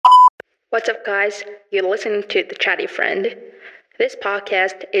What's up, guys? You're listening to The Chatty Friend. This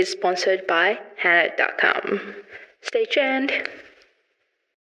podcast is sponsored by Hannah.com. Stay tuned.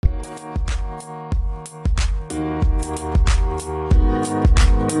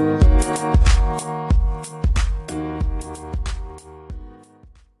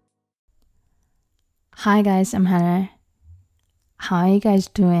 Hi guys, I'm Hannah. How are you guys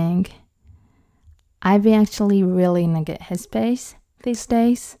doing? I've been actually really in a good headspace these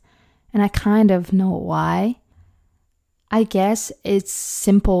days, and I kind of know why. I guess it's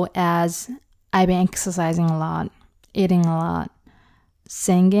simple as I've been exercising a lot, eating a lot,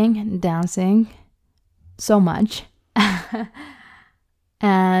 singing, dancing, so much.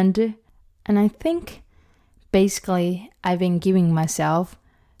 and I think basically I've been giving myself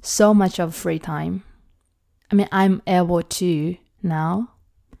so much of free time. I mean, I'm able to now.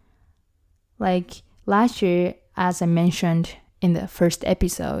 Like last year, as I mentioned in the first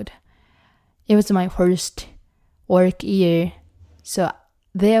episode, it was my first work year. So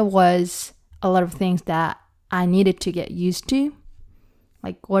there was a lot of things that I needed to get used to,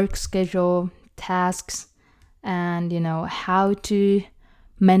 like work schedule, tasks, and how to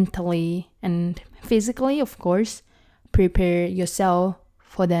mentally and physically, of course, prepare yourself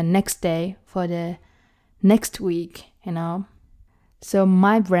for the next day, for the next week, So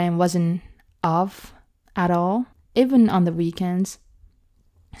my brain wasn't off at all, even on the weekends.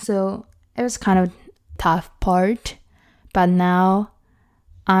 So it was kind of tough part, but now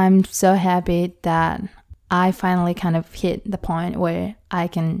I'm so happy that I finally kind of hit the point where I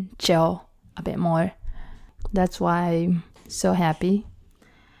can chill a bit more. That's why I'm so happy.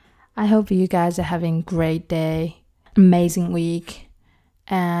 I hope you guys are having a great day, amazing week,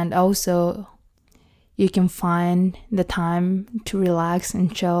 and also you can find the time to relax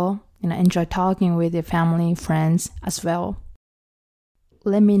and chill, enjoy talking with your family, friends as well.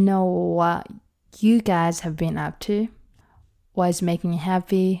 Let me know what you guys have been up to. What is making you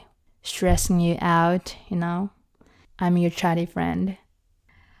happy, stressing you out, I'm your chatty friend.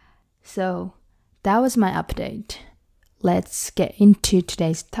 So that was my update. Let's get into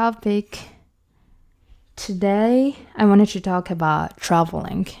today's topic. Today, I wanted to talk about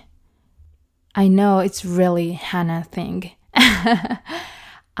traveling. I know it's really Hannah thing.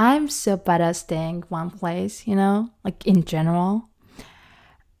 I'm so bad at staying one place, like in general.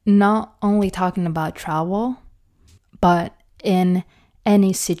 Not only talking about travel, but in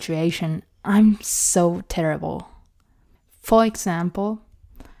any situation, I'm so terrible. For example,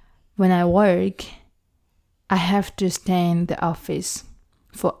 when I work, I have to stay in the office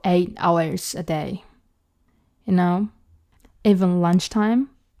for 8 hours a day. Even lunchtime,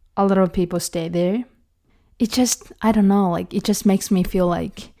 a lot of people stay there. It just, I don't know, it just makes me feel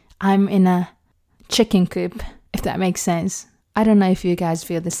like I'm in a chicken coop, if that makes sense. I don't know if you guys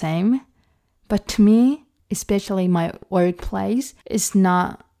feel the same, but to me, especially my workplace, is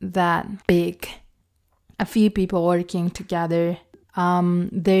not that big. A few people working together,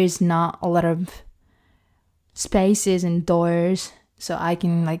 there's not a lot of spaces and doors, so I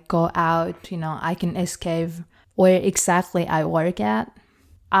can go out, I can escape where exactly I work at.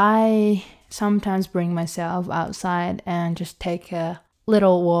 I sometimes bring myself outside and just take a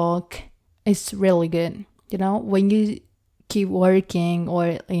little walk. It's really good. When you keep working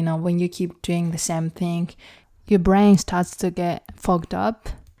or, when you keep doing the same thing, your brain starts to get fogged up.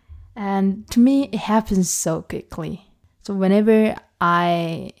 And to me, it happens so quickly. So whenever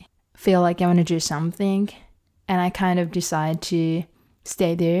I feel like I want to do something and I kind of decide to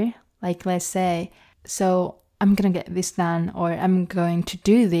stay there, let's say, so I'm gonna get this done or I'm going to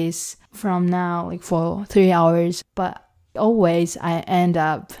do this from now for 3 hours, but always I end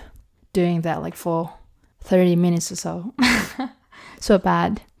up doing that for 30 minutes or so. So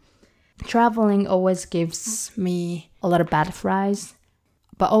bad. Traveling always gives me a lot of bad vibes,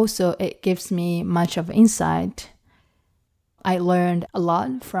 but also it gives me much of insight. I learned a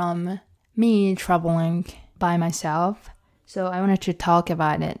lot from me traveling by myself, so I wanted to talk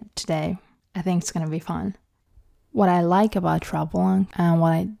about it today. I think it's gonna be fun. What I like about traveling and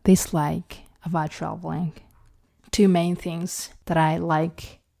what I dislike about traveling. Two main things that I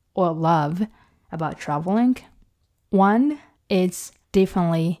like or love about traveling. One is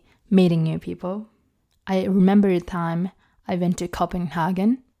definitely meeting new people. I remember the time I went to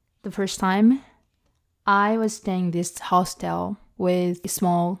Copenhagen. The first time, I was staying in this hostel with a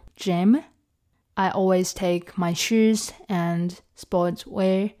small gym. I always take my shoes and sports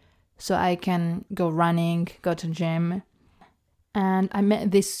wear so I can go running, go to the gym. And I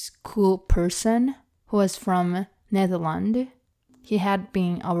met this cool person who was from Netherlands. He had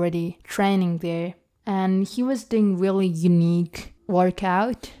been already training there and he was doing really unique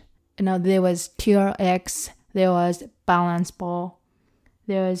workout. There was TRX, there was balance ball,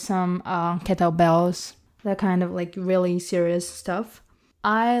 there was some kettlebells, that kind of like really serious stuff.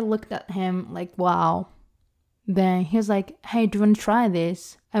 I looked at him like, wow. Then he was like, hey, do you want to try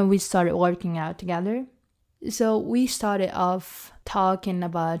this? And we started working out together. So we started off talking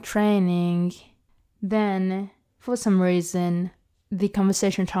about training. Then, for some reason, the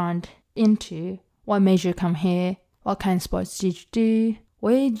conversation turned into, what made you come here? What kind of sports did you do?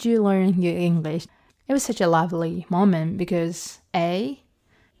 Where did you learn your English? It was such a lovely moment because A,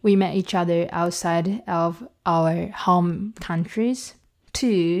 we met each other outside of our home countries.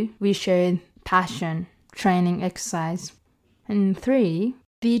 2, we shared passion, training, exercise. And 3,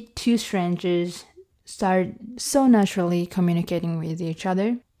 the two strangers started so naturally communicating with each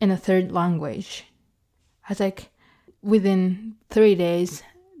other in a third language. I was like, within 3 days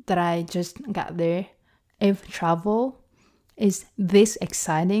that I just got there, if travel is this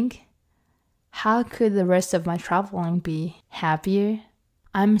exciting, how could the rest of my traveling be happier?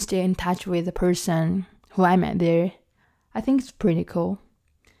 I'm still in touch with the person who I met there. I think it's pretty cool.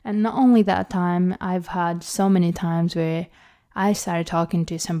 And not only that time, I've had so many times where I started talking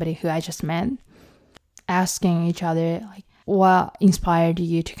to somebody who I just met, asking each other, like, what inspired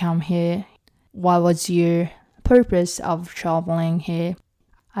you to come here? What was your purpose of traveling here?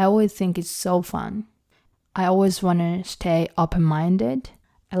 I always think it's so fun. I always want to stay open-minded.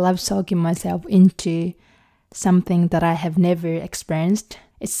 I love soaking myself into something that I have never experienced.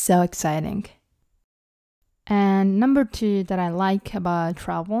 It's so exciting. And number 2 that I like about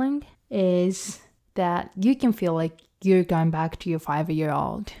traveling is that you can feel like you're going back to your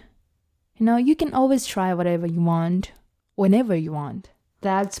 5-year-old. You can always try whatever you want, whenever you want.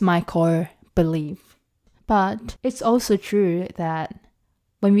 That's my core belief. But it's also true that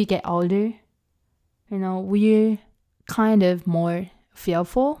when we get older, we're kind of more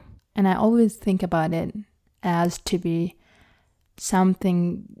fearful. And I always think about it as to be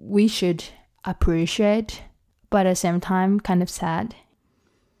something we should appreciate, but at the same time kind of sad.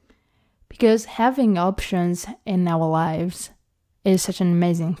 Because having options in our lives is such an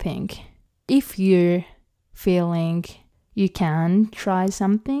amazing thing. If you're feeling you can try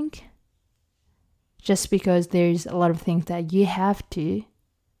something, just because there's a lot of things that you have to,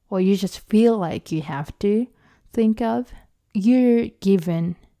 or you just feel like you have to think of, you're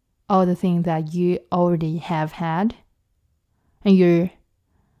given all the things that you already have had, and you're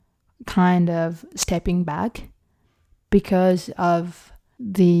kind of stepping back because of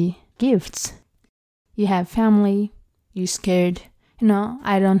the gifts. You have family, you're scared.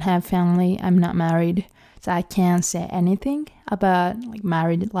 I don't have family, I'm not married, so I can't say anything about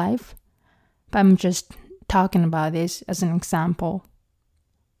married life. But I'm just talking about this as an example.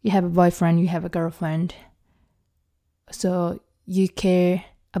 You have a boyfriend, you have a girlfriend, so you care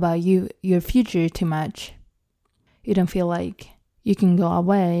about your future too much. You don't feel like you can go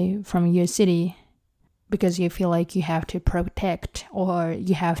away from your city because you feel like you have to protect or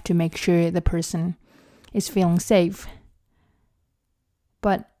you have to make sure the person is feeling safe.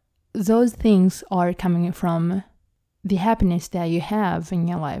 But those things are coming from the happiness that you have in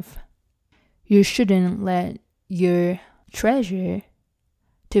your life. You shouldn't let your treasure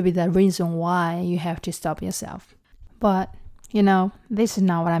to be the reason why you have to stop yourself. But, this is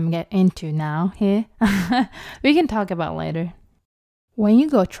not what I'm getting into now here. We can talk about later. When you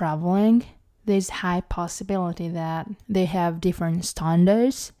go traveling, there's high possibility that they have different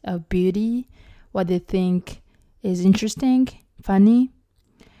standards of beauty, what they think is interesting, funny.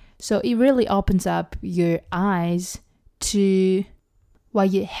 So it really opens up your eyes to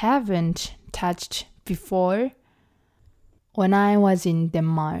what you haven't touched before. When I was in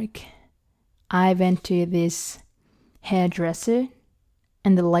Denmark, I went to this hairdresser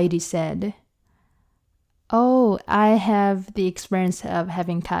and the lady said, "Oh, I have the experience of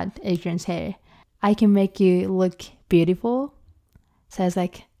having cut Adrian's hair. I can make you look beautiful." So I was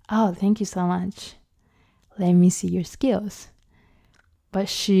like, "Oh, thank you so much. Let me see your skills." But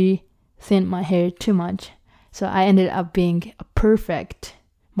she thinned my hair too much, so I ended up being a perfect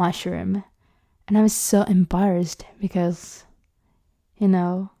mushroom. And I was so embarrassed because, I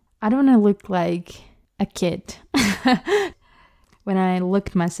don't want to look like a kid. When I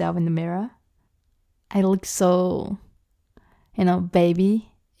looked myself in the mirror, I looked so,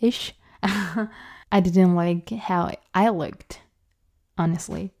 baby-ish. I didn't like how I looked,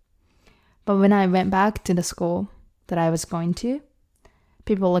 honestly. But when I went back to the school that I was going to,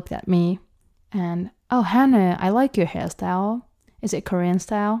 people looked at me and, "Oh, Hannah, I like your hairstyle. Is it Korean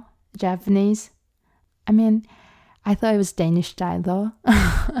style? Japanese?" I mean, I thought it was Danish style though.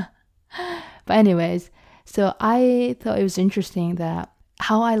 But anyways, so I thought it was interesting that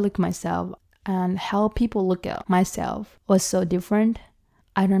how I look myself and how people look at myself was so different.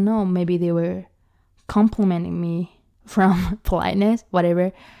 I don't know, maybe they were complimenting me from politeness,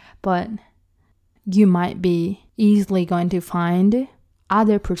 whatever, but you might be easily going to find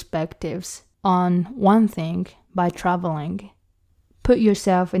other perspectives on one thing by traveling. Put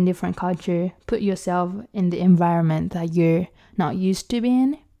yourself in different culture, put yourself in the environment that you're not used to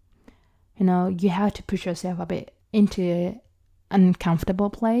being. You have to push yourself a bit into an uncomfortable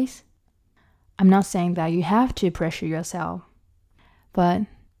place. I'm not saying that you have to pressure yourself, but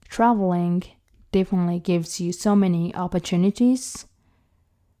traveling definitely gives you so many opportunities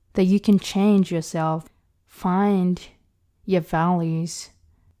that you can change yourself, find your values.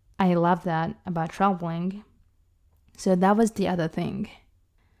 I love that about traveling. So that was the other thing.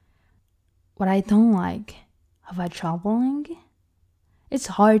 What I don't like about traveling, it's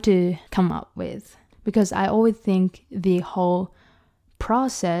hard to come up with because I always think the whole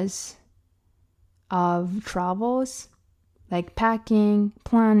process of travels, like packing,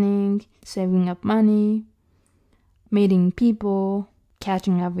 planning, saving up money, meeting people,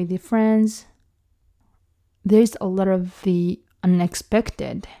 catching up with your friends, there's a lot of the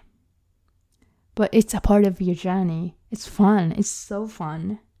unexpected. But it's a part of your journey. It's fun. It's so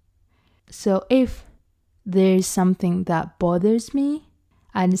fun. So if there's something that bothers me,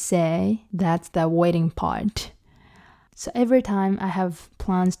 I'd say that's the waiting part. So every time I have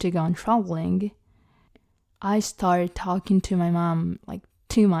plans to go on traveling, I start talking to my mom like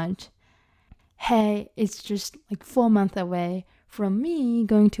too much. Hey, it's just like 4 months away from me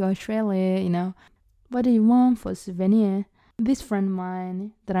going to Australia, What do you want for souvenir? This friend of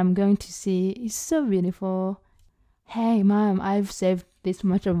mine that I'm going to see is so beautiful. Hey, mom, I've saved this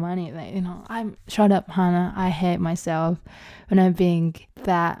much of money. Shut up, Hannah. I hate myself when I'm being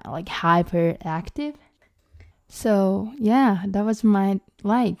that hyperactive. So yeah, that was my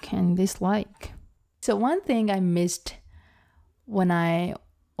like and dislike. So one thing I missed when I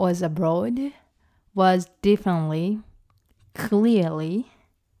was abroad was definitely, clearly,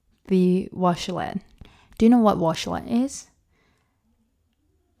 the washlet. Do you know what washlet is?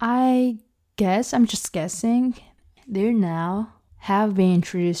 I guess, I'm just guessing, they now have been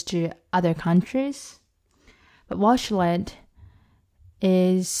introduced to other countries. But washlet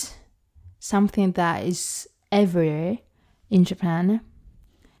is something that is everywhere in Japan.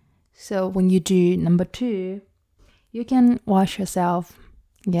 So when you do number 2, you can wash yourself,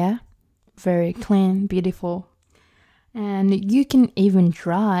 very clean, beautiful. And you can even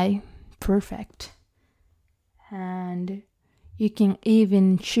dry perfect. And you can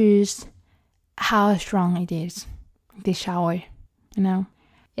even choose how strong it is, the shower,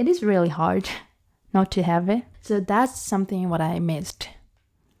 It is really hard not to have it. So that's something what I missed.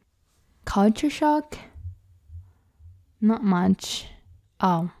 Culture shock? Not much.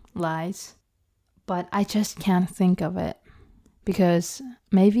 Oh, lies. But I just can't think of it. Because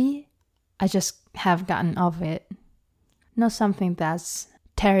maybe I just have gotten over it. Not something that's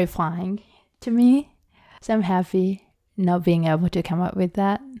terrifying to me. So I'm happy not being able to come up with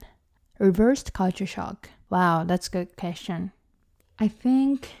that. Reversed culture shock. Wow, that's a good question. I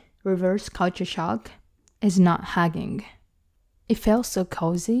think reversed culture shock is not hugging. It felt so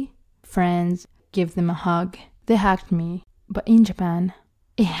cozy. Friends give them a hug. They hugged me. But in Japan,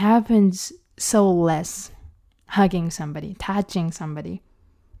 it happens so less. Hugging somebody, touching somebody.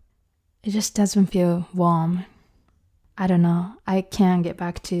 It just doesn't feel warm. I don't know. I can't get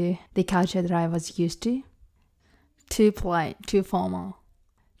back to the culture that I was used to. Too polite, too formal,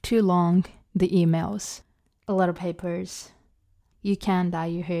 too long, the emails, a lot of papers. You can't dye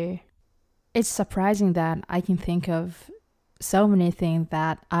your hair. It's surprising that I can think of so many things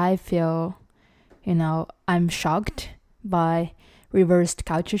that I feel, I'm shocked by reversed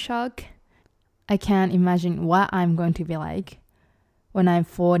culture shock. I can't imagine what I'm going to be like when I'm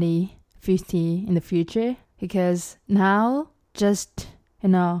 40, 50 in the future. Because now, just,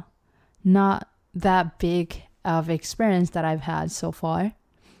 not that big of experience that I've had so far.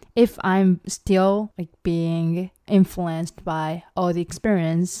 If I'm still being influenced by all the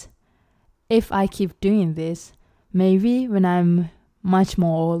experience, if I keep doing this, maybe when I'm much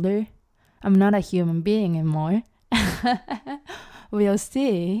more older, I'm not a human being anymore. We'll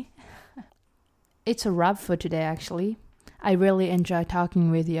see. It's a wrap for today, actually. I really enjoy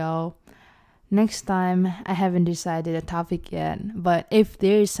talking with y'all. Next time, I haven't decided a topic yet, but if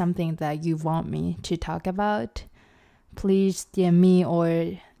there is something that you want me to talk about, please DM me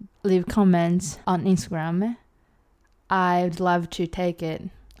or leave comments on Instagram. I'd love to take it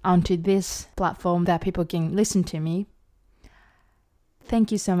onto this platform that people can listen to me.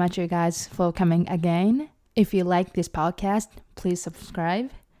 Thank you so much, you guys, for coming again. If you like this podcast, please subscribe.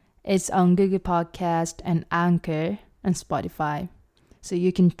 It's on Google Podcast and Anchor and Spotify. So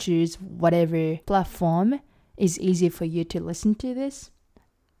you can choose whatever platform is easy for you to listen to this.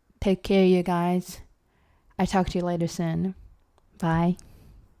 Take care, you guys. I'll talk to you later soon. Bye.